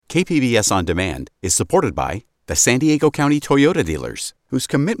KPBS On Demand is supported by the San Diego County Toyota dealers, whose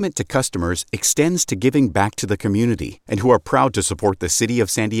commitment to customers extends to giving back to the community and who are proud to support the City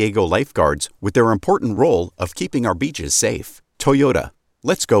of San Diego lifeguards with their important role of keeping our beaches safe. Toyota,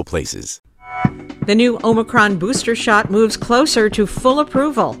 let's go places. The new Omicron booster shot moves closer to full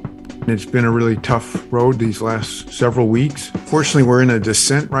approval. It's been a really tough road these last several weeks. Fortunately, we're in a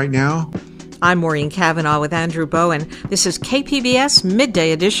descent right now. I'm Maureen Cavanaugh with Andrew Bowen. This is KPBS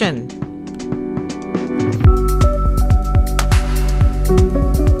Midday Edition.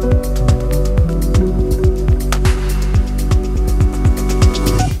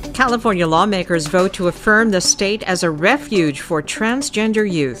 California lawmakers vote to affirm the state as a refuge for transgender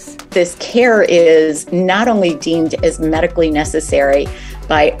youth. This care is not only deemed as medically necessary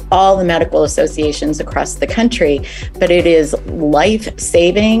by all the medical associations across the country, but it is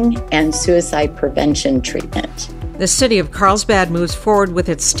life-saving and suicide prevention treatment. The city of Carlsbad moves forward with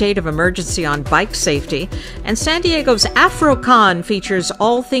its state of emergency on bike safety, and San Diego's AfroCon features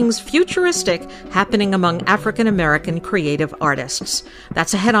all things futuristic happening among African-American creative artists.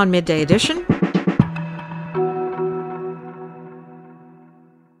 That's ahead on Midday Edition.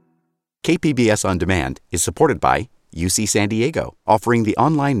 KPBS On Demand is supported by UC San Diego, offering the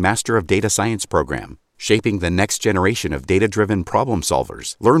online Master of Data Science program, shaping the next generation of data-driven problem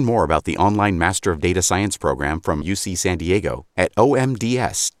solvers. Learn more about the online Master of Data Science program from UC San Diego at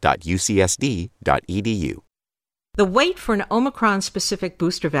omds.ucsd.edu. The wait for an Omicron-specific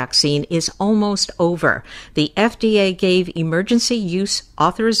booster vaccine is almost over. The FDA gave emergency use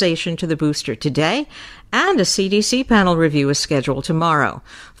authorization to the booster today, and a CDC panel review is scheduled tomorrow.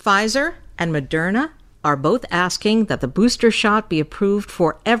 Pfizer and Moderna are both asking that the booster shot be approved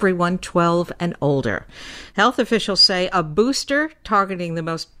for everyone 12 and older. Health officials say a booster targeting the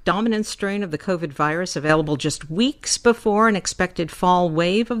most dominant strain of the COVID virus, available just weeks before an expected fall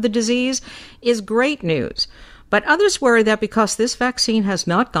wave of the disease, is great news. But others worry that because this vaccine has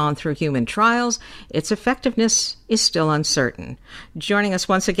not gone through human trials, its effectiveness is still uncertain. Joining us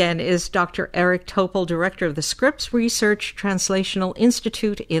once again is Dr. Eric Topol, director of the Scripps Research Translational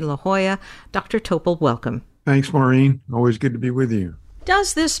Institute in La Jolla. Dr. Topol, welcome. Thanks, Maureen. Always good to be with you.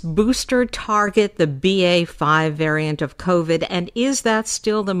 Does this booster target the BA.5 variant of COVID, and is that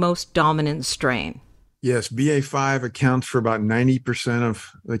still the most dominant strain? Yes, BA.5 accounts for about 90% of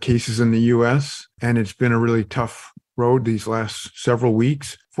the cases in the U.S., and it's been a really tough road these last several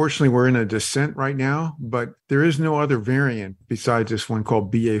weeks. Fortunately, we're in a descent right now, but there is no other variant besides this one called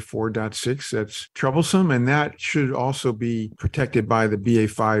BA.4.6 that's troublesome, and that should also be protected by the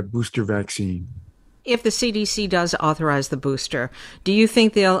BA.5 booster vaccine. If the CDC does authorize the booster, do you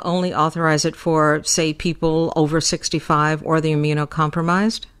think they'll only authorize it for, say, people over 65 or the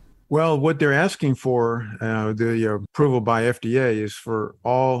immunocompromised? Well, what they're asking for, the approval by FDA, is for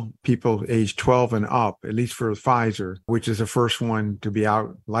all people aged 12 and up, at least for Pfizer, which is the first one to be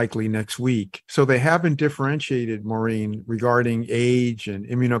out likely next week. So they haven't differentiated, Maureen, regarding age and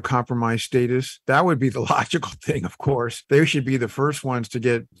immunocompromised status. That would be the logical thing, of course. They should be the first ones to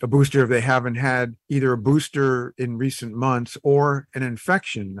get a booster if they haven't had either a booster in recent months or an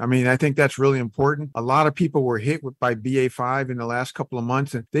infection. I mean, I think that's really important. A lot of people were hit by BA.5 in the last couple of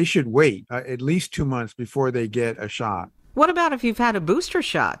months, and they should wait at least 2 months before they get a shot. What about if you've had a booster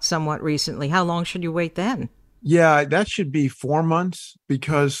shot somewhat recently? How long should you wait then? Yeah, that should be 4 months,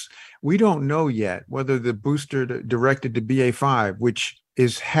 because we don't know yet whether the booster directed to BA.5, which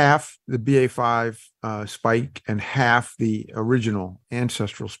is half the BA.5 spike and half the original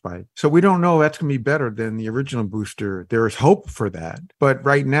ancestral spike. So we don't know that's going to be better than the original booster. There is hope for that. But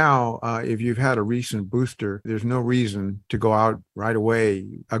right now, if you've had a recent booster, there's no reason to go out right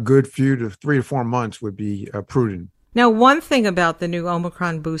away. A good 3 to 4 months would be prudent. Now, one thing about the new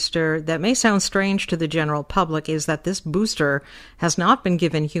Omicron booster that may sound strange to the general public is that this booster has not been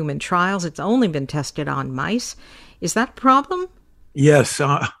given human trials. It's only been tested on mice. Is that a problem? Yes.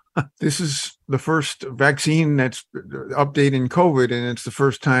 This is the first vaccine that's updating COVID, and it's the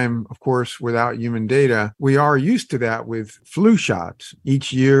first time, of course, without human data. We are used to that with flu shots.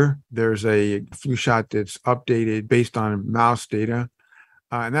 Each year, there's a flu shot that's updated based on mouse data.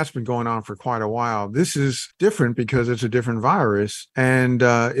 And that's been going on for quite a while. This is different because it's a different virus, and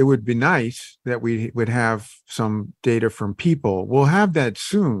it would be nice that we would have some data from people. We'll have that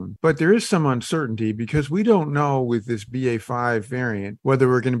soon, but there is some uncertainty because we don't know with this BA.5 variant whether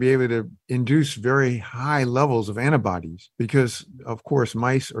we're going to be able to induce very high levels of antibodies because, of course,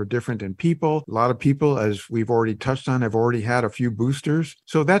 mice are different than people. A lot of people, as we've already touched on, have already had a few boosters.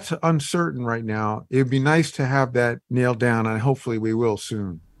 So that's uncertain right now. It would be nice to have that nailed down, and hopefully we will soon.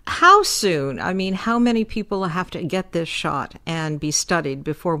 How soon? I mean, how many people have to get this shot and be studied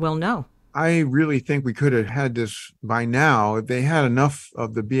before we'll know? I really think we could have had this by now. If they had enough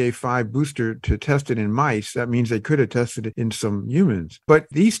of the BA5 booster to test it in mice, that means they could have tested it in some humans. But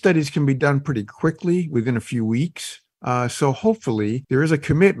these studies can be done pretty quickly, within a few weeks. So hopefully there is a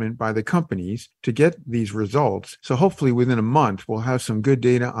commitment by the companies to get these results. So hopefully within a month, we'll have some good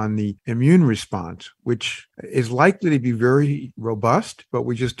data on the immune response, which is likely to be very robust, but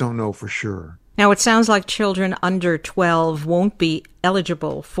we just don't know for sure. Now, it sounds like children under 12 won't be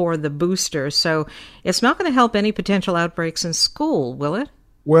eligible for the booster, so it's not going to help any potential outbreaks in school, will it?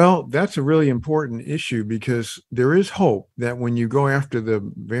 Well, that's a really important issue because there is hope that when you go after the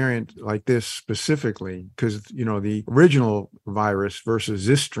variant like this specifically, because, the original virus versus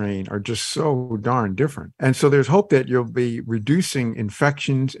this strain are just so darn different. And so there's hope that you'll be reducing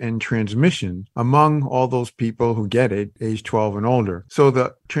infections and transmission among all those people who get it, age 12 and older. So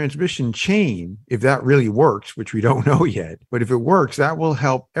the transmission chain, if that really works, which we don't know yet, but if it works, that will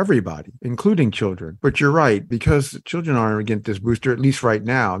help everybody, including children. But you're right, because children aren't getting this booster, at least right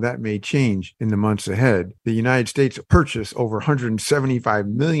now, that may change in the months ahead. The United States purchased over 175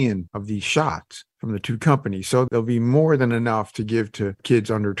 million of these shots from the two companies. So there'll be more than enough to give to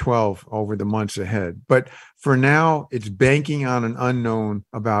kids under 12 over the months ahead. But for now, it's banking on an unknown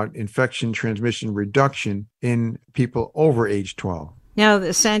about infection transmission reduction in people over age 12. Now,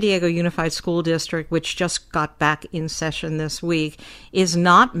 the San Diego Unified School District, which just got back in session this week, is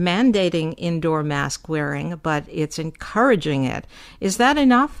not mandating indoor mask wearing, but it's encouraging it. Is that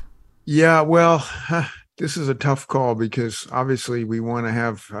enough? Yeah, well, this is a tough call because obviously we want to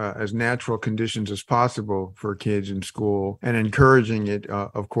have as natural conditions as possible for kids in school, and encouraging it,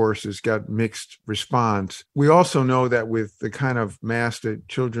 of course, has got mixed response. We also know that with the kind of mask that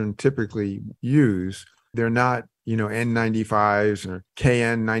children typically use, they're not N95s or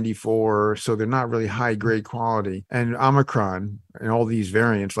KN94, so they're not really high grade quality. And Omicron and all these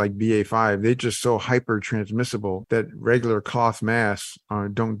variants like BA5, they're just so hyper transmissible that regular cloth masks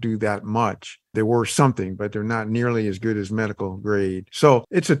don't do that much. They were something, but they're not nearly as good as medical grade. So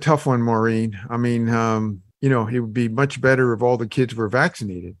it's a tough one, Maureen. I mean, it would be much better if all the kids were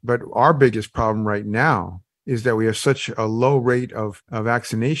vaccinated. But our biggest problem right now is that we have such a low rate of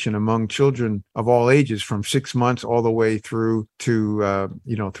vaccination among children of all ages, from 6 months all the way through to,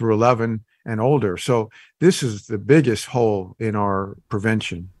 through 11 and older. So this is the biggest hole in our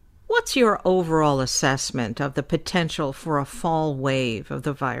prevention. What's your overall assessment of the potential for a fall wave of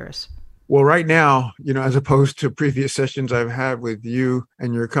the virus? Well, right now, as opposed to previous sessions I've had with you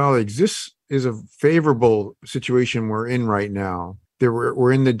and your colleagues, this is a favorable situation we're in right now.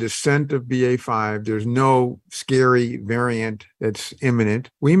 We're in the descent of BA5. There's no scary variant that's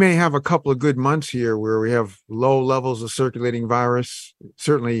imminent. We may have a couple of good months here where we have low levels of circulating virus,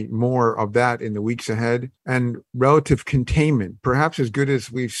 certainly more of that in the weeks ahead, and relative containment, perhaps as good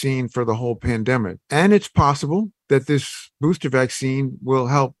as we've seen for the whole pandemic. And it's possible that this booster vaccine will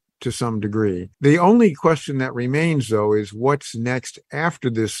help to some degree. The only question that remains, though, is what's next after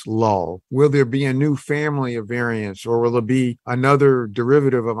this lull? Will there be a new family of variants, or will there be another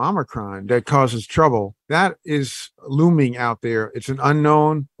derivative of Omicron that causes trouble? That is looming out there. It's an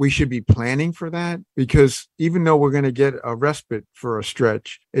unknown. We should be planning for that, because even though we're going to get a respite for a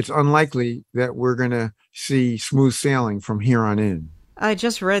stretch, it's unlikely that we're going to see smooth sailing from here on in. I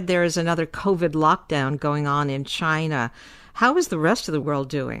just read there is another COVID lockdown going on in China. How is the rest of the world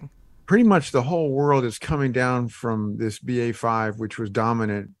doing? Pretty much the whole world is coming down from this BA5, which was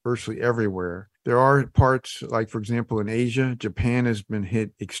dominant virtually everywhere. There are parts, like, for example, in Asia, Japan has been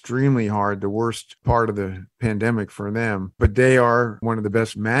hit extremely hard, the worst part of the pandemic for them, but they are one of the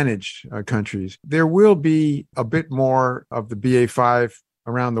best managed countries. There will be a bit more of the BA5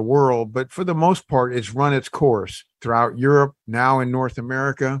 around the world, but for the most part, it's run its course throughout Europe, now in North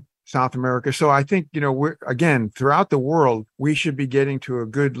America, South America. So I think, we're, again, throughout the world, we should be getting to a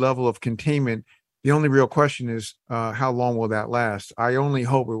good level of containment. The only real question is, how long will that last? I only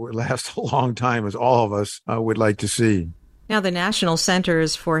hope it would last a long time, as all of us would like to see. Now, the National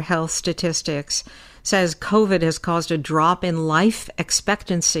Centers for Health Statistics says COVID has caused a drop in life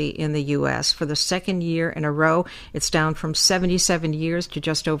expectancy in the U.S. for the second year in a row. It's down from 77 years to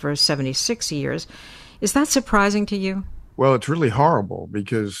just over 76 years. Is that surprising to you? Well, it's really horrible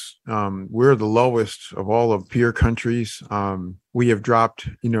because we're the lowest of all of peer countries. We have dropped,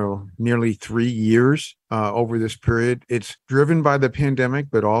 nearly 3 years over this period. It's driven by the pandemic,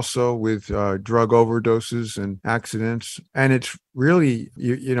 but also with drug overdoses and accidents. And it's really,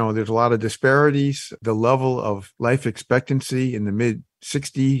 there's a lot of disparities. The level of life expectancy in the mid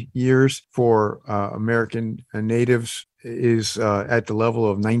 60 years for American natives is at the level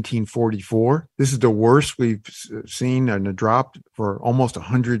of 1944. This is the worst we've seen in a drop for almost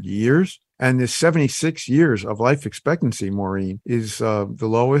 100 years. And this 76 years of life expectancy, Maureen, is the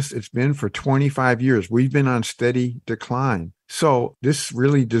lowest it's been for 25 years. We've been on steady decline. So this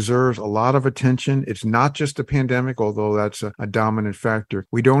really deserves a lot of attention. It's not just a pandemic, although that's a dominant factor.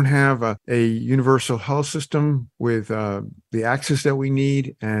 We don't have a universal health system with the access that we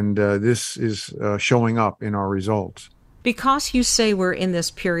need, and this is showing up in our results. Because you say we're in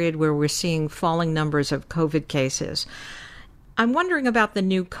this period where we're seeing falling numbers of COVID cases, I'm wondering about the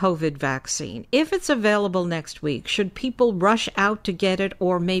new COVID vaccine. If it's available next week, should people rush out to get it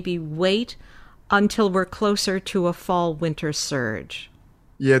or maybe wait until we're closer to a fall-winter surge?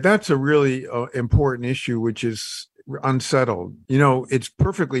 Yeah, that's a really important issue, which is unsettled. You know, it's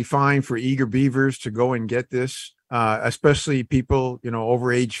perfectly fine for eager beavers to go and get this, especially people,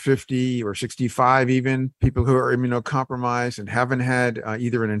 over age 50 or 65 even, people who are immunocompromised and haven't had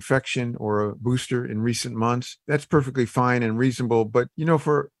either an infection or a booster in recent months. That's perfectly fine and reasonable. But,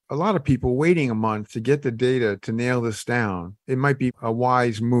 for a lot of people, waiting a month to get the data to nail this down, it might be a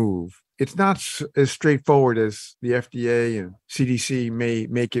wise move. It's not as straightforward as the FDA and CDC may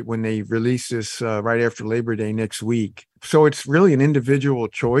make it when they release this right after Labor Day next week. So it's really an individual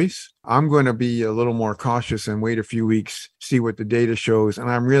choice. I'm going to be a little more cautious and wait a few weeks, see what the data shows. And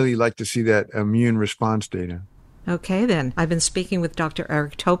I'd really like to see that immune response data. Okay, then. I've been speaking with Dr.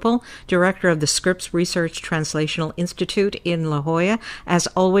 Eric Topol, Director of the Scripps Research Translational Institute in La Jolla. As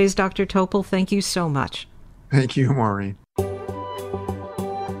always, Dr. Topol, thank you so much. Thank you, Maureen.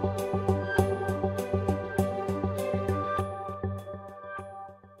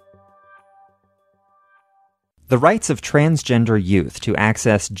 The rights of transgender youth to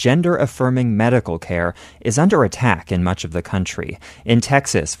access gender-affirming medical care is under attack in much of the country. In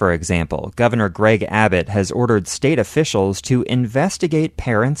Texas, for example, Governor Greg Abbott has ordered state officials to investigate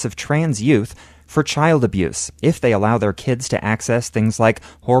parents of trans youth for child abuse if they allow their kids to access things like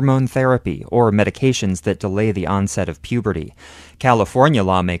hormone therapy or medications that delay the onset of puberty. California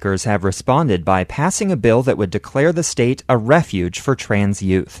lawmakers have responded by passing a bill that would declare the state a refuge for trans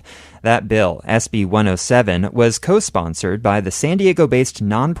youth. That bill, SB 107, was co-sponsored by the San Diego-based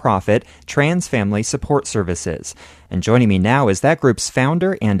nonprofit Trans Family Support Services. And joining me now is that group's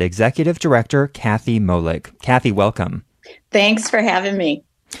founder and executive director, Kathy Molig. Kathy, welcome. Thanks for having me.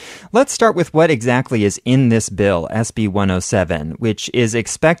 Let's start with what exactly is in this bill, SB 107, which is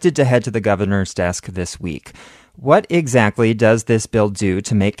expected to head to the governor's desk this week. What exactly does this bill do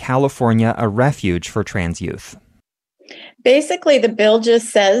to make California a refuge for trans youth? Basically, the bill just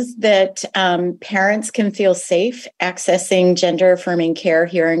says that parents can feel safe accessing gender-affirming care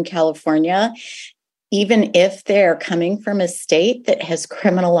here in California, even if they're coming from a state that has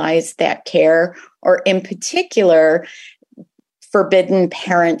criminalized that care, or in particular, forbidden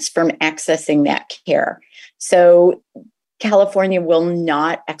parents from accessing that care. So California will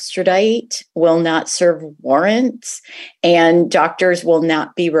not extradite, will not serve warrants, and doctors will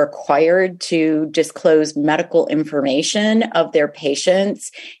not be required to disclose medical information of their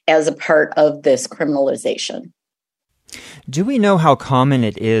patients as a part of this criminalization. Do we know how common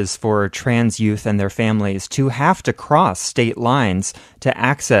it is for trans youth and their families to have to cross state lines to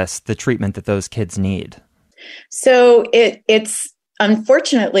access the treatment that those kids need? So it's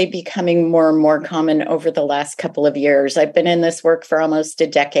unfortunately becoming more and more common over the last couple of years. I've been in this work for almost a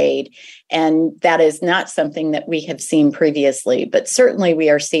decade, and that is not something that we have seen previously, but certainly we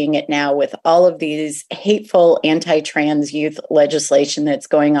are seeing it now with all of these hateful anti-trans youth legislation that's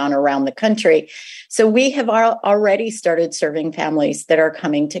going on around the country. So we have already started serving families that are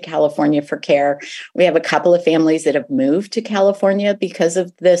coming to California for care. We have a couple of families that have moved to California because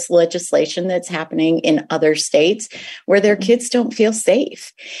of this legislation that's happening in other states where their kids don't feel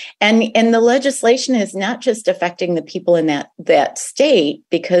safe. And the legislation is not just affecting the people in that state,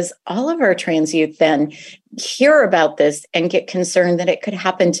 because all of our trans youth then hear about this and get concerned that it could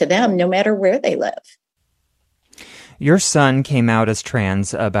happen to them no matter where they live. Your son came out as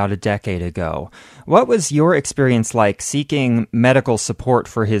trans about a decade ago. What was your experience like seeking medical support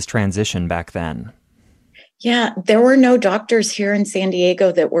for his transition back then? Yeah, there were no doctors here in San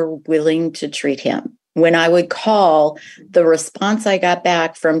Diego that were willing to treat him. When I would call, the response I got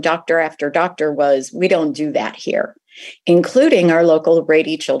back from doctor after doctor was, "We don't do that here," including our local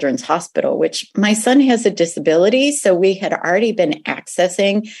Rady Children's Hospital, which my son has a disability. So we had already been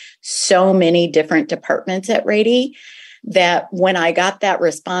accessing so many different departments at Rady that when I got that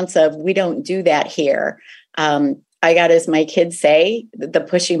response of, "We don't do that here," I got, as my kids say, the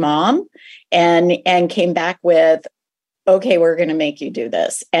pushy mom, and came back with, okay, we're going to make you do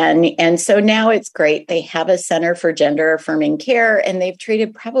this. And so now it's great. They have a Center for Gender Affirming Care, and they've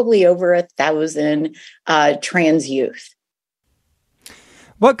treated probably over 1,000 trans youth.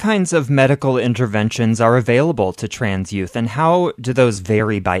 What kinds of medical interventions are available to trans youth, and how do those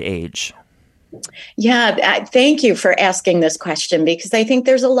vary by age? Yeah, thank you for asking this question, because I think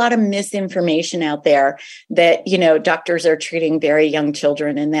there's a lot of misinformation out there that, doctors are treating very young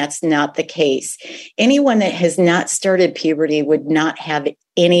children, and that's not the case. Anyone that has not started puberty would not have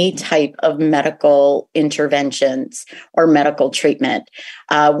any type of medical interventions or medical treatment.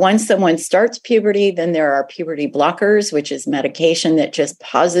 Once someone starts puberty, then there are puberty blockers, which is medication that just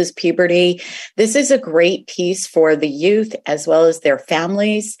pauses puberty. This is a great piece for the youth as well as their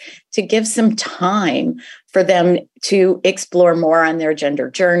families to give some time for them to explore more on their gender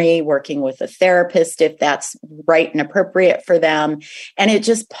journey, working with a therapist if that's right and appropriate for them. And it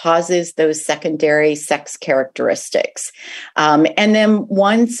just pauses those secondary sex characteristics. And then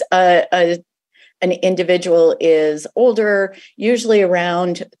once an individual is older, usually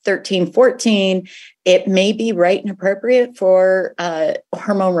around 13, 14, it may be right and appropriate for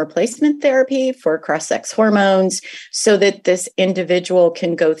hormone replacement therapy for cross-sex hormones so that this individual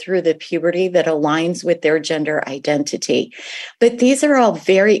can go through the puberty that aligns with their gender identity. But these are all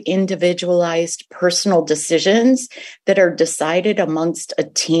very individualized personal decisions that are decided amongst a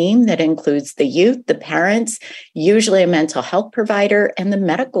team that includes the youth, the parents, usually a mental health provider, and the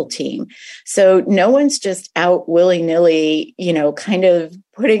medical team. So no one's just out willy-nilly, kind of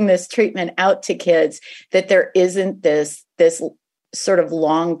putting this treatment out to kids, that there isn't this sort of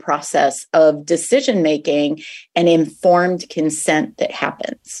long process of decision-making and informed consent that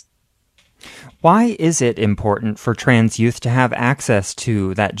happens. Why is it important for trans youth to have access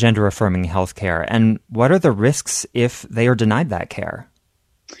to that gender-affirming healthcare, and what are the risks if they are denied that care?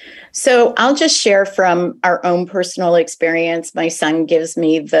 So I'll just share from our own personal experience. My son gives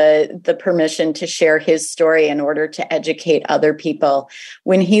me the permission to share his story in order to educate other people.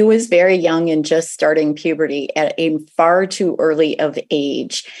 When he was very young and just starting puberty at a far too early of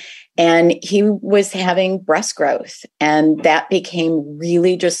age, and he was having breast growth, and that became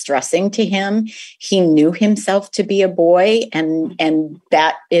really distressing to him. He knew himself to be a boy, and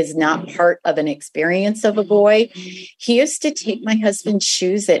that is not part of an experience of a boy. He used to take my husband's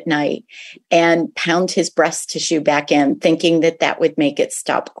shoes at night and pound his breast tissue back in, thinking that would make it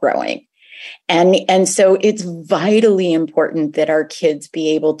stop growing. And so it's vitally important that our kids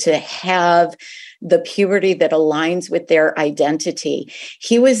be able to have the puberty that aligns with their identity.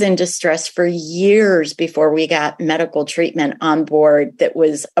 He was in distress for years before we got medical treatment on board that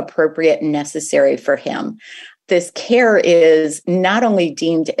was appropriate and necessary for him. This care is not only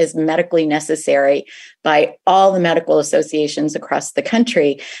deemed as medically necessary by all the medical associations across the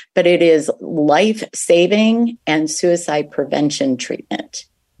country, but it is life-saving and suicide prevention treatment.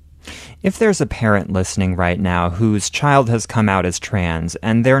 If there's a parent listening right now whose child has come out as trans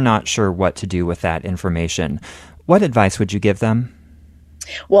and they're not sure what to do with that information, what advice would you give them?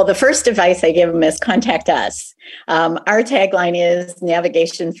 Well, the first advice I give them is contact us. Our tagline is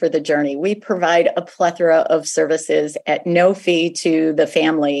navigation for the journey. We provide a plethora of services at no fee to the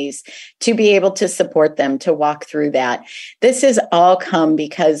families to be able to support them to walk through that. This has all come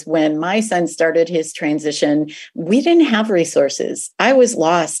because when my son started his transition, we didn't have resources. I was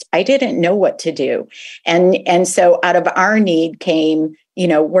lost. I didn't know what to do. And so out of our need came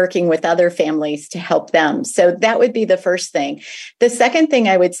working with other families to help them. So that would be the first thing. The second thing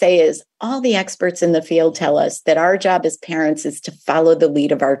I would say is all the experts in the field tell us that our job as parents is to follow the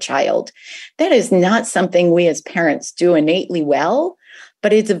lead of our child. That is not something we as parents do innately well,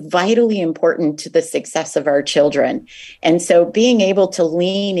 but it's vitally important to the success of our children. And so being able to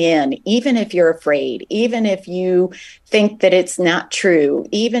lean in, even if you're afraid, even if you think that it's not true,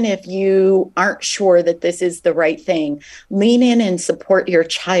 even if you aren't sure that this is the right thing, lean in and support your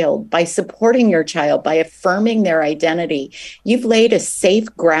child. By supporting your child, by affirming their identity, you've laid a safe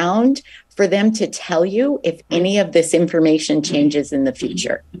ground for them to tell you if any of this information changes in the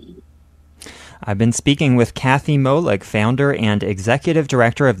future. I've been speaking with Kathy Moelich, founder and executive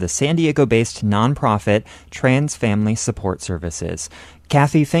director of the San Diego-based nonprofit Trans Family Support Services.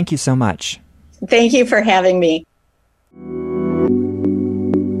 Kathy, thank you so much. Thank you for having me.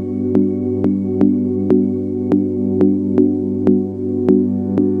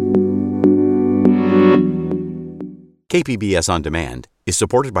 KPBS On Demand is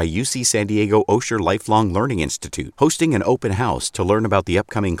supported by UC San Diego Osher Lifelong Learning Institute, hosting an open house to learn about the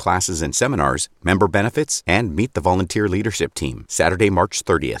upcoming classes and seminars, member benefits, and meet the volunteer leadership team. Saturday, March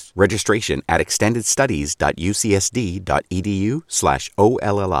 30th. Registration at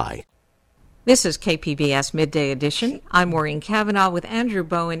extendedstudies.ucsd.edu/OLLI. This is KPBS Midday Edition. I'm Maureen Cavanaugh with Andrew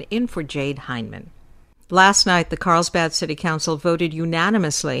Bowen in for Jade Heinman. Last night, the Carlsbad City Council voted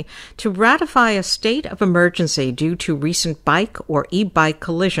unanimously to ratify a state of emergency due to recent bike or e-bike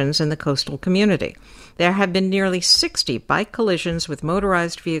collisions in the coastal community. There have been nearly 60 bike collisions with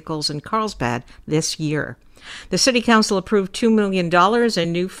motorized vehicles in Carlsbad this year. The City Council approved $2 million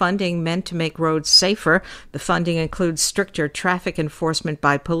in new funding meant to make roads safer. The funding includes stricter traffic enforcement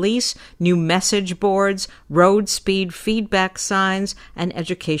by police, new message boards, road speed feedback signs, and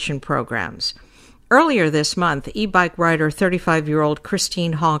education programs. Earlier this month, e-bike rider 35-year-old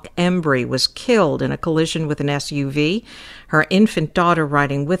Christine Hawk Embry was killed in a collision with an SUV. Her infant daughter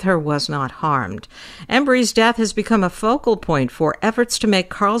riding with her was not harmed. Embry's death has become a focal point for efforts to make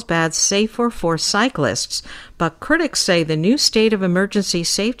Carlsbad safer for cyclists, but critics say the new state of emergency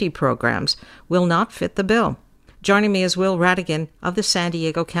safety programs will not fit the bill. Joining me is Will Radigan of the San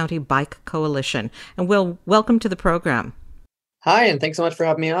Diego County Bike Coalition. And Will, welcome to the program. Hi, and thanks so much for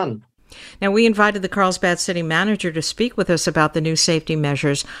having me on. Now, we invited the Carlsbad city manager to speak with us about the new safety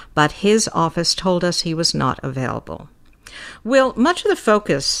measures, but his office told us he was not available. Will, much of the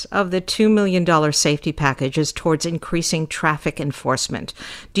focus of the $2 million safety package is towards increasing traffic enforcement.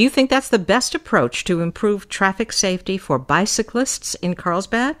 Do you think that's the best approach to improve traffic safety for bicyclists in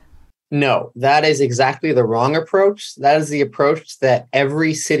Carlsbad? No, that is exactly the wrong approach. That is the approach that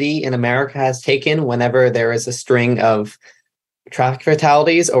every city in America has taken whenever there is a string of traffic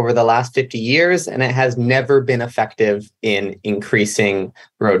fatalities over the last 50 years, and it has never been effective in increasing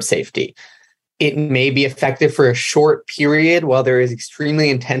road safety. It may be effective for a short period while there is extremely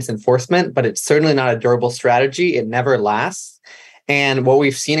intense enforcement, but it's certainly not a durable strategy. It never lasts. And what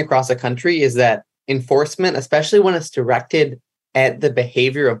we've seen across the country is that enforcement, especially when it's directed at the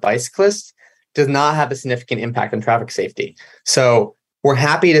behavior of bicyclists, does not have a significant impact on traffic safety. So we're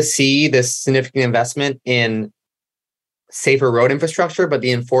happy to see this significant investment in safer road infrastructure, but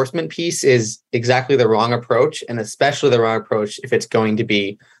the enforcement piece is exactly the wrong approach, and especially the wrong approach if it's going to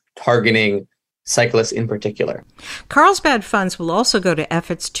be targeting cyclists in particular. Carlsbad funds will also go to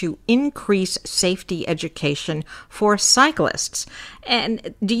efforts to increase safety education for cyclists.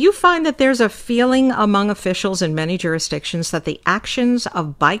 And do you find that there's a feeling among officials in many jurisdictions that the actions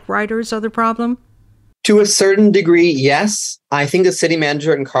of bike riders are the problem? To a certain degree, yes. I think the city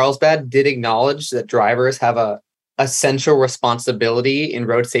manager in Carlsbad did acknowledge that drivers have a essential responsibility in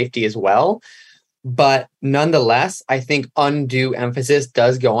road safety as well. But nonetheless, I think undue emphasis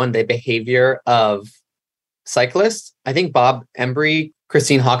does go on the behavior of cyclists. I think Bob Embry,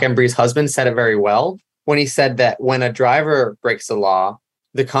 Christine Hawk Embry's husband, said it very well when he said that when a driver breaks the law,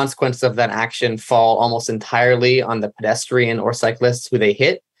 the consequences of that action fall almost entirely on the pedestrian or cyclists who they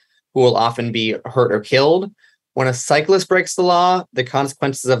hit, who will often be hurt or killed. When a cyclist breaks the law, the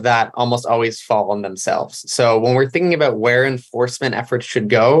consequences of that almost always fall on themselves. So when we're thinking about where enforcement efforts should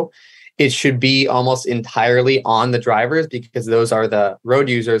go, it should be almost entirely on the drivers because those are the road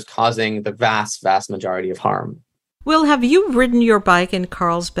users causing the vast, vast majority of harm. Will, have you ridden your bike in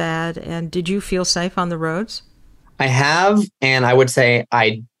Carlsbad, and did you feel safe on the roads? I have, and I would say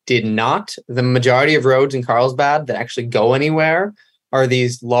I did not. The majority of roads in Carlsbad that actually go anywhere are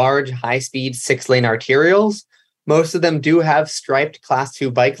these large, high-speed, 6-lane arterials. Most of them do have striped Class 2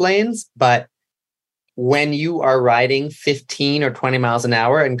 bike lanes, but when you are riding 15 or 20 miles an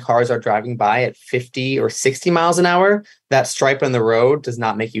hour and cars are driving by at 50 or 60 miles an hour, that stripe on the road does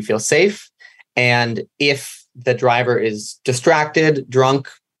not make you feel safe. And if the driver is distracted, drunk,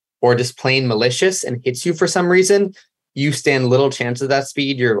 or just plain malicious and hits you for some reason, you stand little chance of that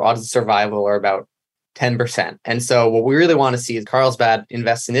speed. Your odds of survival are about 10%. And so what we really want to see is Carlsbad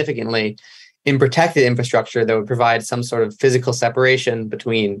invest significantly in protected infrastructure that would provide some sort of physical separation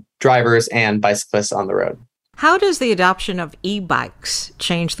between drivers and bicyclists on the road. How does the adoption of e-bikes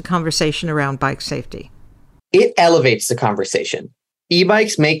change the conversation around bike safety? It elevates the conversation.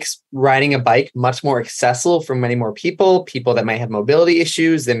 E-bikes makes riding a bike much more accessible for many more people that may have mobility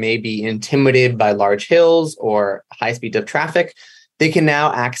issues, that may be intimidated by large hills or high speeds of traffic. They can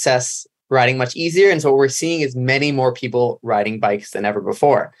now access riding much easier. And so what we're seeing is many more people riding bikes than ever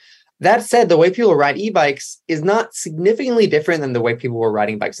before. That said, the way people ride e-bikes is not significantly different than the way people were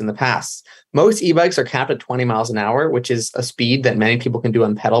riding bikes in the past. Most e-bikes are capped at 20 miles an hour, which is a speed that many people can do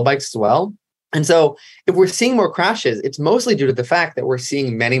on pedal bikes as well. And so if we're seeing more crashes, it's mostly due to the fact that we're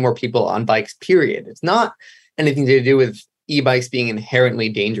seeing many more people on bikes, period. It's not anything to do with e-bikes being inherently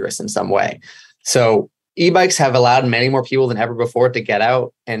dangerous in some way. So e-bikes have allowed many more people than ever before to get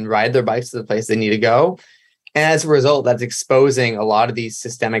out and ride their bikes to the place they need to go. And as a result, that's exposing a lot of these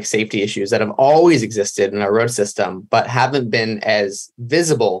systemic safety issues that have always existed in our road system, but haven't been as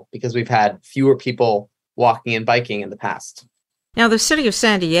visible because we've had fewer people walking and biking in the past. Now, the city of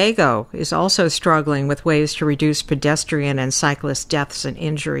San Diego is also struggling with ways to reduce pedestrian and cyclist deaths and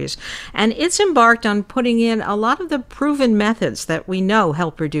injuries, and it's embarked on putting in a lot of the proven methods that we know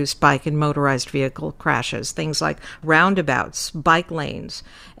help reduce bike and motorized vehicle crashes, things like roundabouts, bike lanes,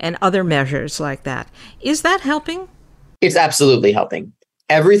 and other measures like that. Is that helping? It's absolutely helping.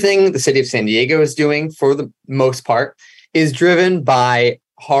 Everything the city of San Diego is doing, for the most part, is driven by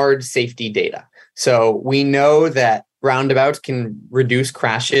hard safety data. So we know that roundabouts can reduce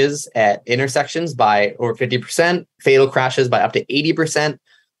crashes at intersections by over 50%, fatal crashes by up to 80%.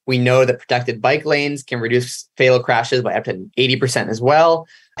 We know that protected bike lanes can reduce fatal crashes by up to 80% as well.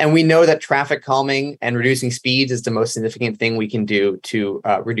 And we know that traffic calming and reducing speeds is the most significant thing we can do to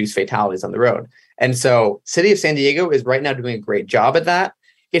reduce fatalities on the road. And so City of San Diego is right now doing a great job at that.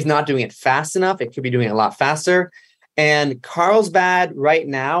 It's not doing it fast enough. It could be doing it a lot faster. And Carlsbad right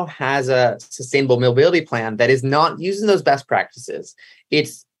now has a sustainable mobility plan that is not using those best practices.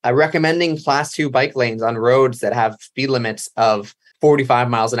 It's recommending class 2 bike lanes on roads that have speed limits of 45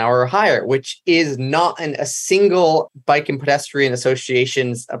 miles an hour or higher, which is not in a single Bike and Pedestrian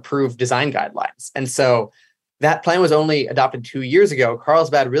Association's approved design guidelines. And so that plan was only adopted 2 years ago.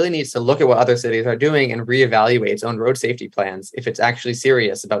 Carlsbad really needs to look at what other cities are doing and reevaluate its own road safety plans if it's actually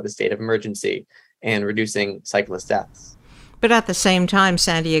serious about the state of emergency and reducing cyclist deaths. But at the same time,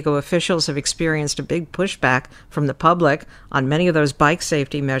 San Diego officials have experienced a big pushback from the public on many of those bike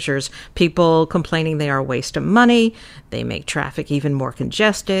safety measures, people complaining they are a waste of money, they make traffic even more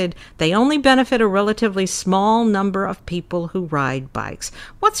congested, they only benefit a relatively small number of people who ride bikes.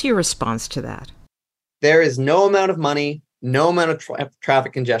 What's your response to that? There is no amount of money, no amount of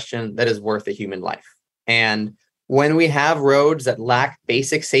traffic congestion that is worth a human life. And when we have roads that lack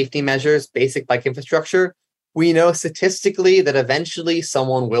basic safety measures, basic bike infrastructure, we know statistically that eventually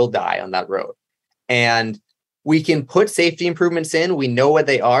someone will die on that road. And we can put safety improvements in. We know what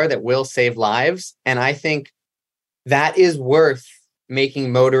they are that will save lives. And I think that is worth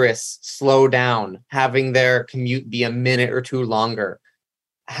making motorists slow down, having their commute be a minute or two longer,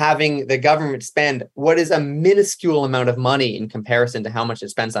 having the government spend what is a minuscule amount of money in comparison to how much it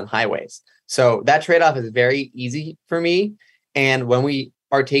spends on highways. So that trade-off is very easy for me. And when we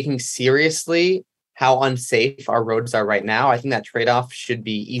are taking seriously how unsafe our roads are right now, I think that trade-off should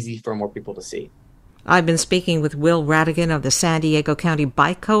be easy for more people to see. I've been speaking with Will Radigan of the San Diego County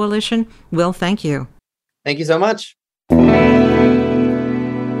Bike Coalition. Will, thank you. Thank you so much.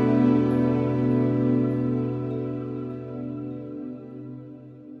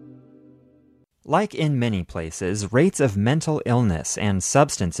 Like in many places, rates of mental illness and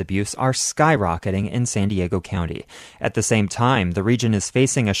substance abuse are skyrocketing in San Diego County. At the same time, the region is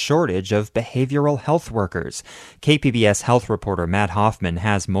facing a shortage of behavioral health workers. KPBS health reporter Matt Hoffman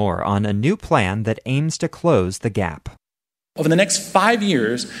has more on a new plan that aims to close the gap. Over the next 5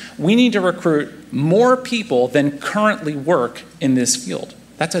 years, we need to recruit more people than currently work in this field.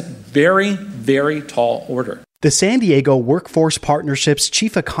 That's a very, very tall order. The San Diego Workforce Partnership's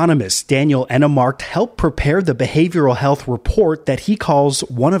chief economist, Daniel Ennemarkt, helped prepare the behavioral health report that he calls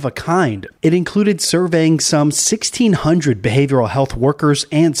one of a kind. It included surveying some 1,600 behavioral health workers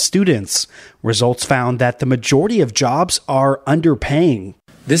and students. Results found that the majority of jobs are underpaying.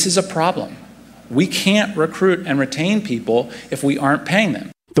 This is a problem. We can't recruit and retain people if we aren't paying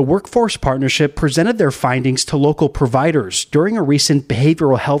them. The Workforce Partnership presented their findings to local providers during a recent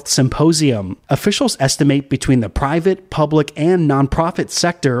behavioral health symposium. Officials estimate between the private, public, and nonprofit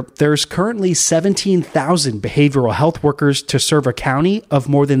sector, there's currently 17,000 behavioral health workers to serve a county of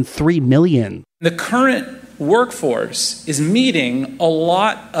more than 3 million. The current workforce is meeting a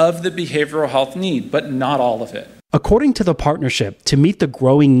lot of the behavioral health need, but not all of it. According to the partnership, to meet the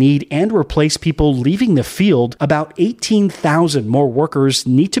growing need and replace people leaving the field, about 18,000 more workers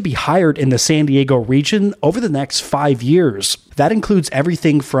need to be hired in the San Diego region over the next 5 years. That includes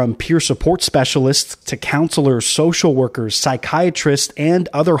everything from peer support specialists to counselors, social workers, psychiatrists, and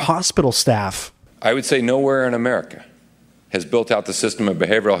other hospital staff. I would say nowhere in America has built out the system of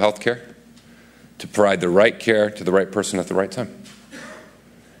behavioral health care to provide the right care to the right person at the right time.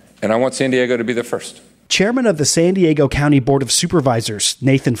 And I want San Diego to be the first. Chairman of the San Diego County Board of Supervisors,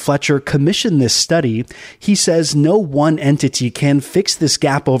 Nathan Fletcher, commissioned this study. He says no one entity can fix this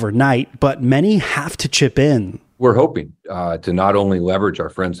gap overnight, but many have to chip in. We're hoping to not only leverage our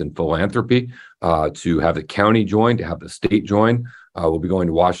friends in philanthropy, to have the county join, to have the state join. We'll be going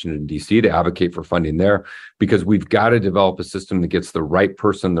to Washington, D.C. to advocate for funding there because we've got to develop a system that gets the right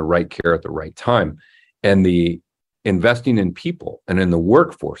person the right care at the right time. And the investing in people and in the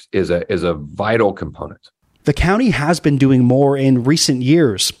workforce is a vital component. The county has been doing more in recent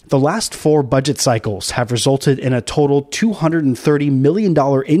years. The last 4 budget cycles have resulted in a total $230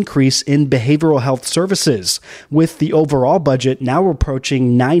 million increase in behavioral health services, with the overall budget now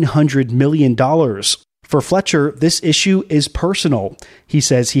approaching $900 million. For Fletcher, this issue is personal. He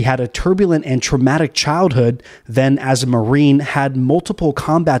says he had a turbulent and traumatic childhood, then as a Marine had multiple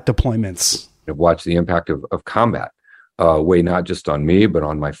combat deployments. I've watched the impact of combat weigh not just on me, but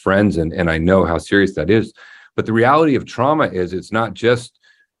on my friends, and I know how serious that is. But the reality of trauma is it's not just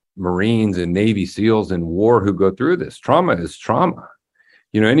Marines and Navy SEALs in war who go through this. Trauma is trauma.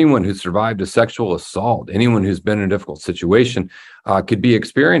 Anyone who survived a sexual assault, anyone who's been in a difficult situation could be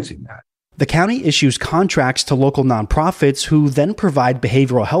experiencing that. The county issues contracts to local nonprofits who then provide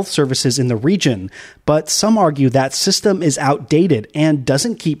behavioral health services in the region, but some argue that system is outdated and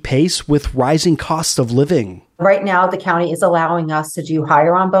doesn't keep pace with rising costs of living. Right now, the county is allowing us to do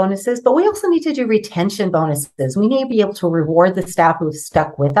hire-on bonuses, but we also need to do retention bonuses. We need to be able to reward the staff who've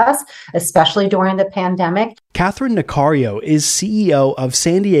stuck with us, especially during the pandemic. Catherine Nicario is CEO of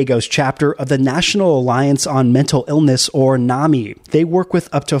San Diego's chapter of the National Alliance on Mental Illness, or NAMI. They work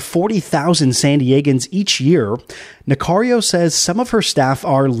with up to 40,000 San Diegans each year. Nicario says some of her staff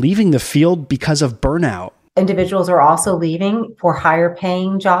are leaving the field because of burnout. Individuals are also leaving for higher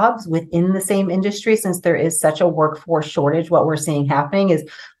paying jobs within the same industry. Since there is such a workforce shortage, what we're seeing happening is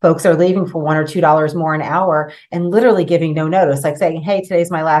folks are leaving for $1 or $2 more an hour and literally giving no notice, like saying, hey, today's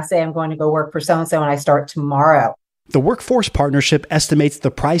my last day. I'm going to go work for so-and-so and I start tomorrow. The Workforce Partnership estimates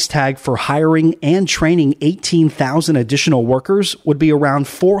the price tag for hiring and training 18,000 additional workers would be around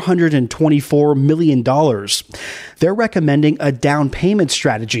 $424 million. They're recommending a down payment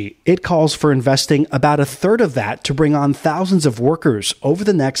strategy. It calls for investing about a third of that to bring on thousands of workers over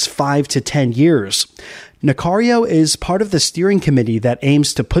the next 5 to 10 years. Nicario is part of the steering committee that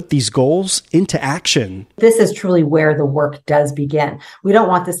aims to put these goals into action. This is truly where the work does begin. We don't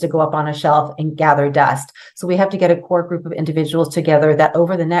want this to go up on a shelf and gather dust. So we have to get a core group of individuals together that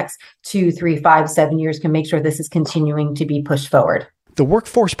over the next 2, 3, 5, 7 years can make sure this is continuing to be pushed forward. The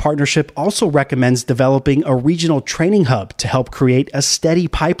Workforce Partnership also recommends developing a regional training hub to help create a steady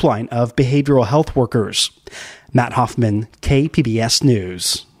pipeline of behavioral health workers. Matt Hoffman, KPBS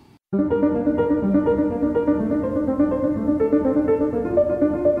News.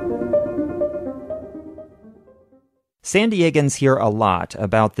 San Diegans hear a lot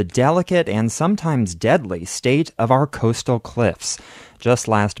about the delicate and sometimes deadly state of our coastal cliffs. Just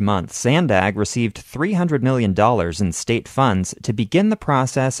last month, Sandag received $300 million in state funds to begin the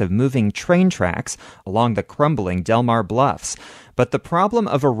process of moving train tracks along the crumbling Del Mar Bluffs. But the problem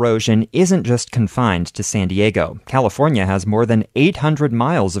of erosion isn't just confined to San Diego. California has more than 800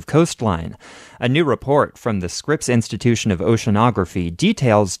 miles of coastline. A new report from the Scripps Institution of Oceanography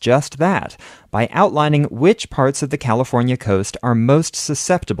details just that by outlining which parts of the California coast are most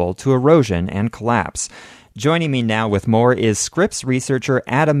susceptible to erosion and collapse. Joining me now with more is Scripps researcher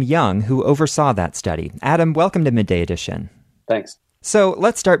Adam Young, who oversaw that study. Adam, welcome to Midday Edition. Thanks. So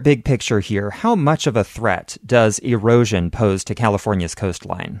let's start big picture here. How much of a threat does erosion pose to California's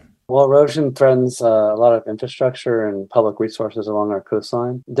coastline? Well, erosion threatens a lot of infrastructure and public resources along our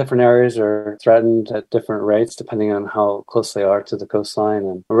coastline. Different areas are threatened at different rates depending on how close they are to the coastline.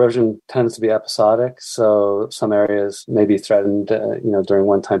 And erosion tends to be episodic, so some areas may be threatened, during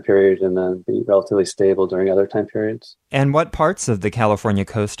one time period and then be relatively stable during other time periods. And what parts of the California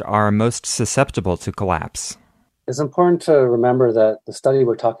coast are most susceptible to collapse? It's important to remember that the study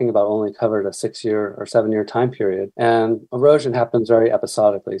we're talking about only covered a 6-year or 7-year time period, and erosion happens very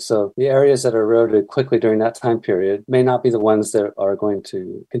episodically. So the areas that are eroded quickly during that time period may not be the ones that are going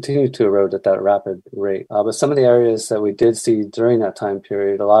to continue to erode at that rapid rate. But some of the areas that we did see during that time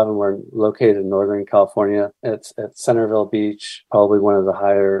period, a lot of them were located in Northern California. It's at Centerville Beach, probably one of the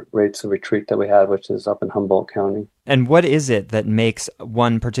higher rates of retreat that we had, which is up in Humboldt County. And what is it that makes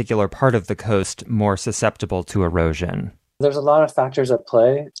one particular part of the coast more susceptible to erosion? There's a lot of factors at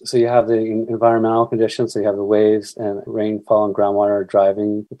play. So you have the environmental conditions, so you have the waves and rainfall and groundwater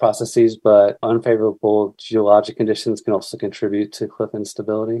driving the processes, but unfavorable geologic conditions can also contribute to cliff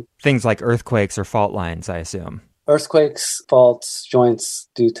instability. Things like earthquakes or fault lines, I assume. Earthquakes, faults, joints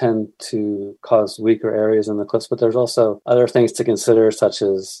do tend to cause weaker areas in the cliffs, but there's also other things to consider, such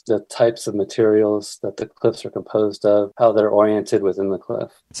as the types of materials that the cliffs are composed of, how they're oriented within the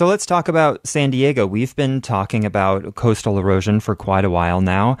cliff. So let's talk about San Diego. We've been talking about coastal erosion for quite a while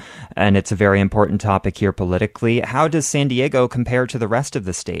now, and it's a very important topic here politically. How does San Diego compare to the rest of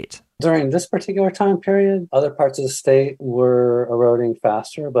the state? During this particular time period, other parts of the state were eroding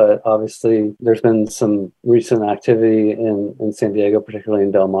faster, but obviously there's been some recent activity in San Diego, particularly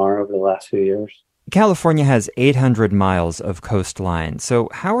in Del Mar, over the last few years. California has 800 miles of coastline. So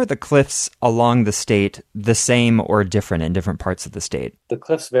how are the cliffs along the state the same or different in different parts of the state? The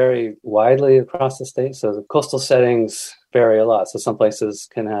cliffs vary widely across the state. So the coastal settings vary a lot. So some places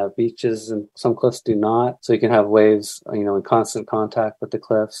can have beaches and some cliffs do not. So you can have waves, in constant contact with the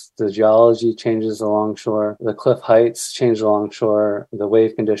cliffs. The geology changes along shore. The cliff heights change along shore. The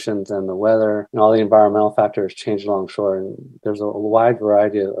wave conditions and the weather and all the environmental factors change along shore. And there's a wide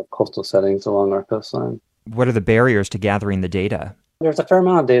variety of coastal settings along our coastline. What are the barriers to gathering the data? There's a fair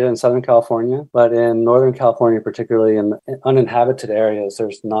amount of data in Southern California, but in Northern California, particularly in uninhabited areas,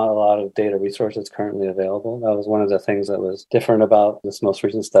 there's not a lot of data resources currently available. That was one of the things that was different about this most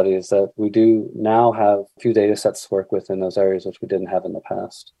recent study, is that we do now have a few data sets to work with in those areas, which we didn't have in the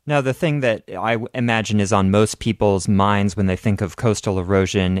past. Now, the thing that I imagine is on most people's minds when they think of coastal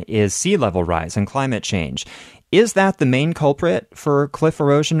erosion is sea level rise and climate change. Is that the main culprit for cliff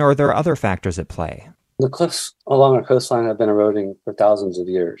erosion, or are there other factors at play? The cliffs along our coastline have been eroding for thousands of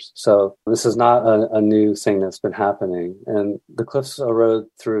years. So this is not a new thing that's been happening. And the cliffs erode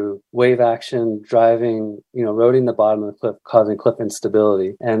through wave action, driving, eroding the bottom of the cliff, causing cliff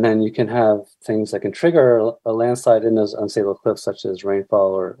instability. And then you can have things that can trigger a landslide in those unstable cliffs, such as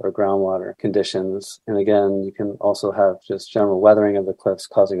rainfall or groundwater conditions. And again, you can also have just general weathering of the cliffs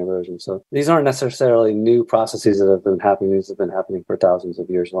causing erosion. So these aren't necessarily new processes that have been happening. These have been happening for thousands of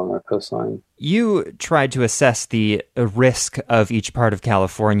years along our coastline. You tried to assess the risk of each part of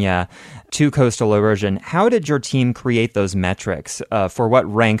California to coastal erosion. How did your team create those metrics for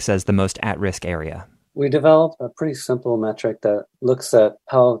what ranks as the most at-risk area? We developed a pretty simple metric that looks at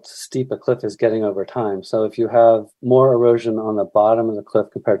how steep a cliff is getting over time. So if you have more erosion on the bottom of the cliff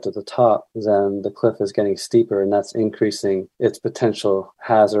compared to the top, then the cliff is getting steeper, and that's increasing its potential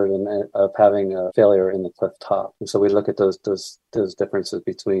hazard of having a failure in the cliff top. And so we look at those differences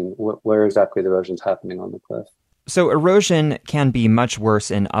between where exactly the erosion is happening on the cliff. So erosion can be much worse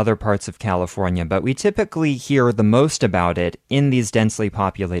in other parts of California, but we typically hear the most about it in these densely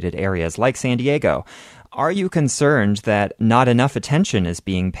populated areas like San Diego. Are you concerned that not enough attention is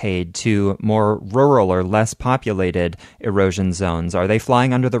being paid to more rural or less populated erosion zones? Are they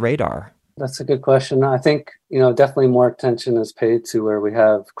flying under the radar? That's a good question. I think, definitely more attention is paid to where we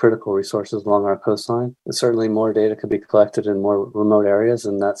have critical resources along our coastline. And certainly more data could be collected in more remote areas,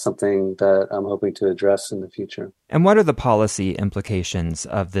 and that's something that I'm hoping to address in the future. And what are the policy implications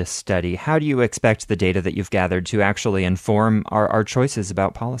of this study? How do you expect the data that you've gathered to actually inform our choices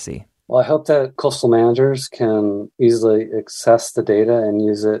about policy? Well, I hope that coastal managers can easily access the data and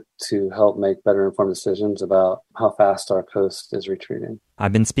use it to help make better informed decisions about how fast our coast is retreating.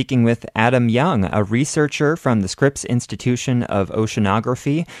 I've been speaking with Adam Young, a researcher from the Scripps Institution of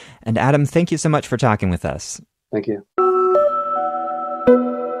Oceanography. And Adam, thank you so much for talking with us. Thank you.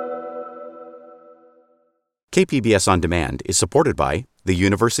 KPBS On Demand is supported by the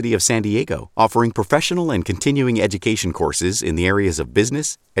University of San Diego, offering professional and continuing education courses in the areas of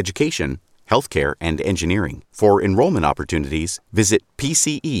business, education, healthcare, and engineering. For enrollment opportunities, visit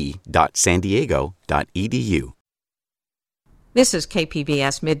pce.sandiego.edu. This is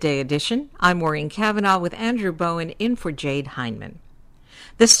KPBS Midday Edition. I'm Maureen Cavanaugh with Andrew Bowen in for Jade Hindman.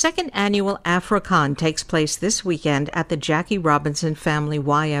 The second annual AfroCon takes place this weekend at the Jackie Robinson Family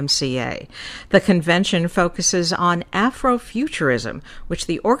YMCA. The convention focuses on Afrofuturism, which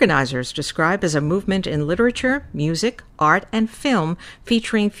the organizers describe as a movement in literature, music, art, and film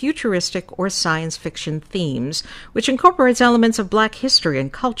featuring futuristic or science fiction themes, which incorporates elements of Black history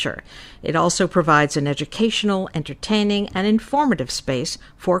and culture. It also provides an educational, entertaining, and informative space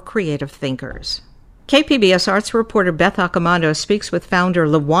for creative thinkers. KPBS Arts reporter Beth Accomando speaks with founder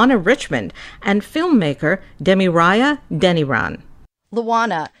Luana Richmond and filmmaker Demiraya Deniran.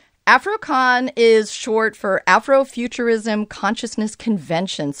 Luana, AfroCon is short for Afrofuturism Consciousness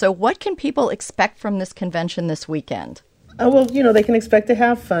Convention. So what can people expect from this convention this weekend? Well, they can expect to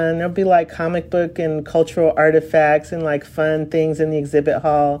have fun. There'll be like comic book and cultural artifacts and like fun things in the exhibit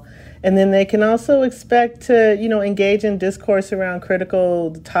hall. And then they can also expect to, engage in discourse around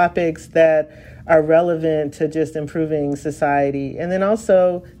critical topics that are relevant to just improving society. And then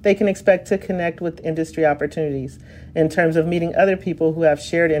also they can expect to connect with industry opportunities in terms of meeting other people who have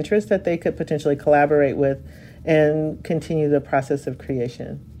shared interests that they could potentially collaborate with and continue the process of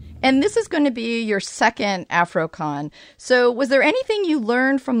creation. And this is going to be your second AfroCon. So was there anything you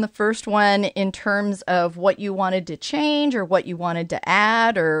learned from the first one in terms of what you wanted to change or what you wanted to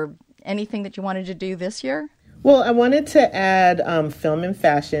add or anything that you wanted to do this year? Well, I wanted to add film and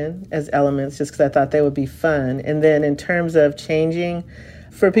fashion as elements just because I thought they would be fun. And then in terms of changing,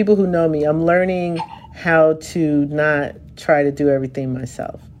 for people who know me, I'm learning how to not try to do everything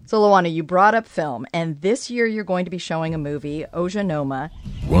myself. So, Luana, you brought up film, and this year you're going to be showing a movie, Ojanoma.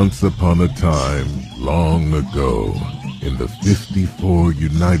 Once upon a time, long ago, in the 54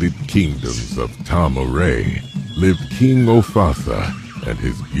 United Kingdoms of Tamaray, lived King Ofasa and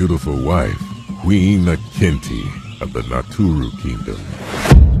his beautiful wife, Queen Akinti of the Naturu Kingdom.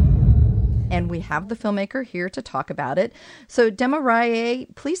 And we have the filmmaker here to talk about it. So,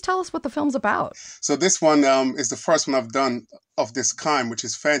 Demaraye, please tell us what the film's about. So this one is the first one I've done of this kind, which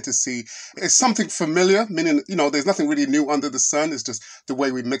is fantasy. It's something familiar, meaning, there's nothing really new under the sun. It's just the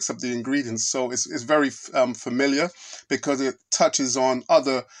way we mix up the ingredients. So it's very familiar because it touches on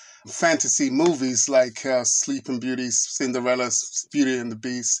other fantasy movies like Sleeping Beauty, Cinderella, Beauty and the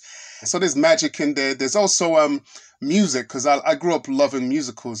Beast. So there's magic in there. There's also music, because I grew up loving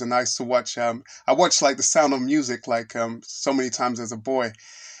musicals, and I used to watch, I watched like The Sound of Music so many times as a boy.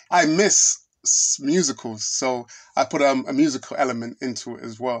 I miss musicals, so I put a musical element into it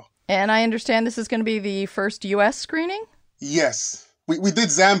as well. And I understand this is going to be the first U.S. screening? Yes. We did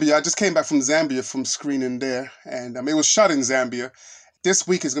Zambia. I just came back from Zambia from screening there, and it was shot in Zambia. This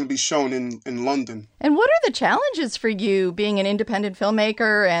week is going to be shown in London. And what are the challenges for you being an independent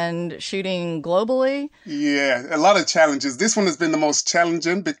filmmaker and shooting globally? Yeah, a lot of challenges. This one has been the most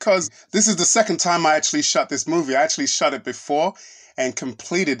challenging because this is the second time I actually shot this movie. I actually shot it before and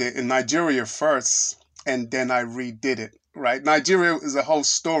completed it in Nigeria first, and then I redid it. Right. Nigeria is a whole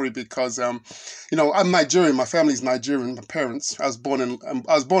story because, I'm Nigerian. My family's Nigerian. My parents. I was born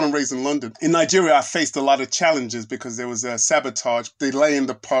and raised in London. In Nigeria, I faced a lot of challenges because there was a sabotage, delaying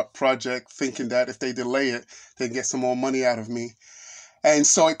the project, thinking that if they delay it, they'd get some more money out of me. And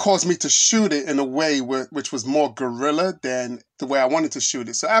so it caused me to shoot it in a way which was more guerrilla than the way I wanted to shoot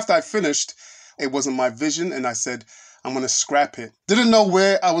it. So after I finished, it wasn't my vision, and I said, I'm going to scrap it. Didn't know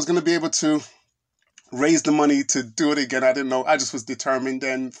where I was going to be able to raise the money to do it again. I didn't know. I just was determined.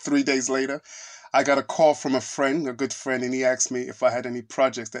 Then 3 days later, I got a call from a friend, a good friend, and he asked me if I had any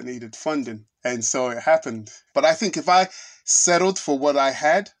projects that needed funding. And so it happened. But I think if I settled for what I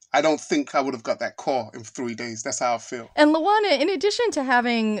had, I don't think I would have got that call in 3 days. That's how I feel. And Luana, in addition to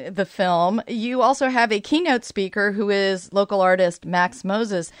having the film, you also have a keynote speaker who is local artist Max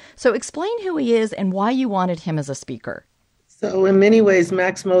Moses. So explain who he is and why you wanted him as a speaker. So in many ways,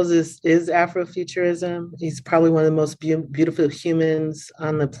 Max Moses is Afrofuturism. He's probably one of the most beautiful humans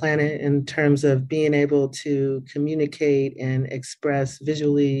on the planet in terms of being able to communicate and express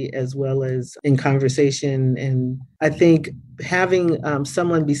visually as well as in conversation. And I think having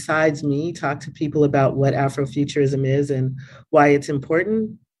someone besides me talk to people about what Afrofuturism is and why it's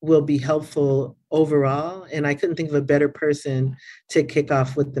important will be helpful overall. And I couldn't think of a better person to kick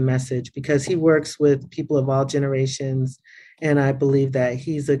off with the message because he works with people of all generations. And I believe that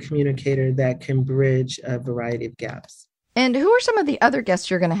he's a communicator that can bridge a variety of gaps. And who are some of the other guests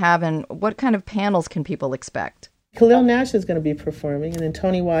you're going to have, and what kind of panels can people expect? Khalil Nash is going to be performing, and then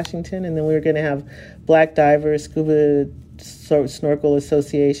Tony Washington, and then we're going to have Black Divers, Scuba Snorkel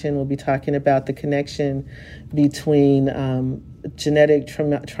Association. We'll be talking about the connection between genetic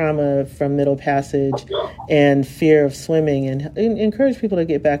trauma from Middle Passage and fear of swimming, and encourage people to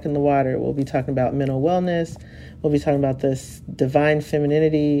get back in the water. We'll be talking about mental wellness. We'll be talking about this divine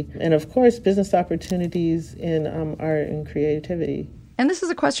femininity, and of course, business opportunities in art and creativity. And this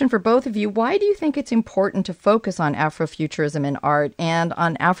is a question for both of you. Why do you think it's important to focus on Afrofuturism in art and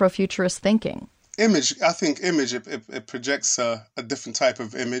on Afrofuturist thinking? Image, I think image, it projects a different type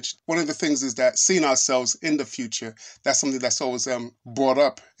of image. One of the things is that seeing ourselves in the future, that's something that's always brought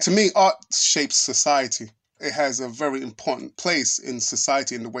up. To me, art shapes society. It has a very important place in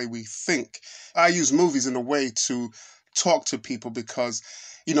society in the way we think. I use movies in a way to talk to people because,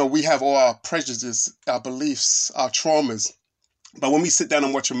 we have all our prejudices, our beliefs, our traumas. But when we sit down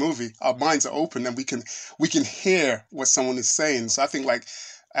and watch a movie, our minds are open and we can hear what someone is saying. So I think like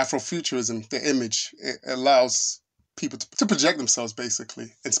Afrofuturism, the image, it allows people to project themselves,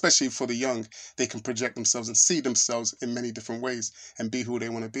 basically, especially for the young. They can project themselves and see themselves in many different ways and be who they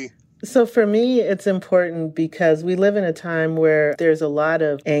want to be. So for me, it's important because we live in a time where there's a lot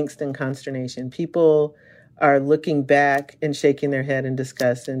of angst and consternation. People are looking back and shaking their head in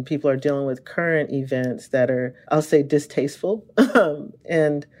disgust, and people are dealing with current events that are, I'll say, distasteful.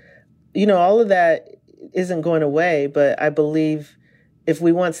 And, all of that isn't going away, but I believe if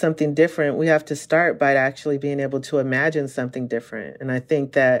we want something different, we have to start by actually being able to imagine something different. And I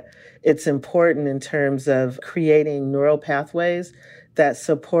think that it's important in terms of creating neural pathways that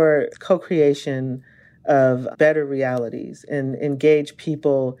support co-creation of better realities and engage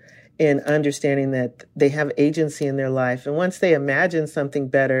people in understanding that they have agency in their life. And once they imagine something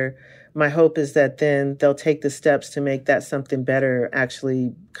better, my hope is that then they'll take the steps to make that something better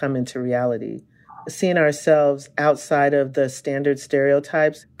actually come into reality. Seeing ourselves outside of the standard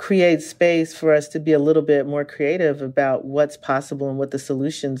stereotypes creates space for us to be a little bit more creative about what's possible and what the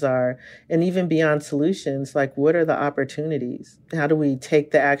solutions are. And even beyond solutions, like what are the opportunities? How do we take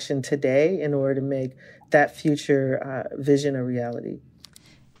the action today in order to make that future vision a reality?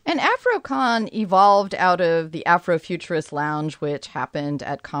 And AfroCon evolved out of the Afrofuturist Lounge, which happened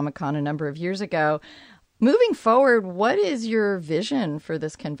at Comic-Con a number of years ago. Moving forward, what is your vision for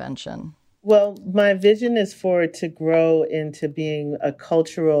this convention? Well, my vision is for it to grow into being a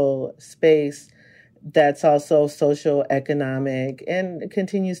cultural space that's also social, economic, and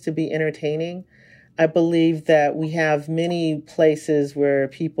continues to be entertaining. I believe that we have many places where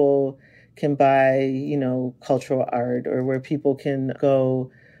people can buy, cultural art, or where people can go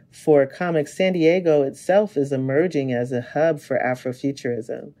for comics. San Diego itself is emerging as a hub for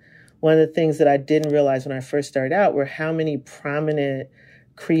Afrofuturism. One of the things that I didn't realize when I first started out were how many prominent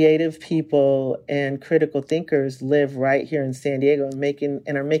creative people and critical thinkers live right here in San Diego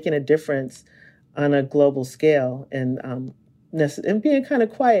and are making a difference on a global scale, and being kind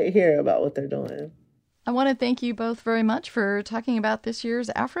of quiet here about what they're doing. I want to thank you both very much for talking about this year's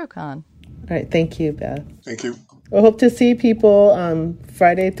AfroCon. All right. Thank you, Beth. Thank you. We hope to see people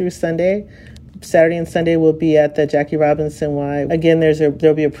Friday through Sunday. Saturday and Sunday will be at the Jackie Robinson Y. Again,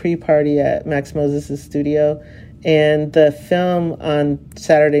 there'll be a pre-party at Max Moses' studio. And the film on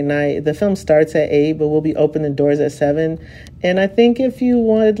Saturday night, the film starts at 8, but we'll be opening doors at 7. And I think if you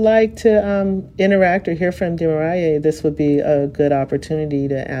would like to interact or hear from Demirai, this would be a good opportunity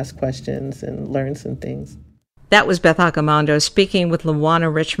to ask questions and learn some things. That was Beth Accomando speaking with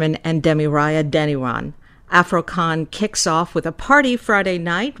Luana Richmond and Demirai Adeniran. AfroCon kicks off with a party Friday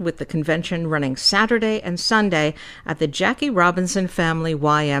night, with the convention running Saturday and Sunday at the Jackie Robinson Family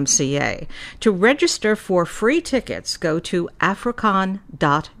YMCA. To register for free tickets, go to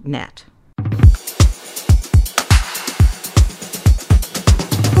afrocon.net.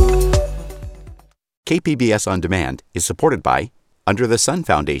 KPBS On Demand is supported by Under the Sun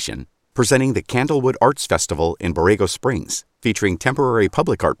Foundation, presenting the Candlewood Arts Festival in Borrego Springs, featuring temporary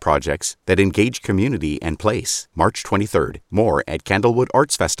public art projects that engage community and place. March 23rd. More at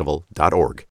candlewoodartsfestival.org.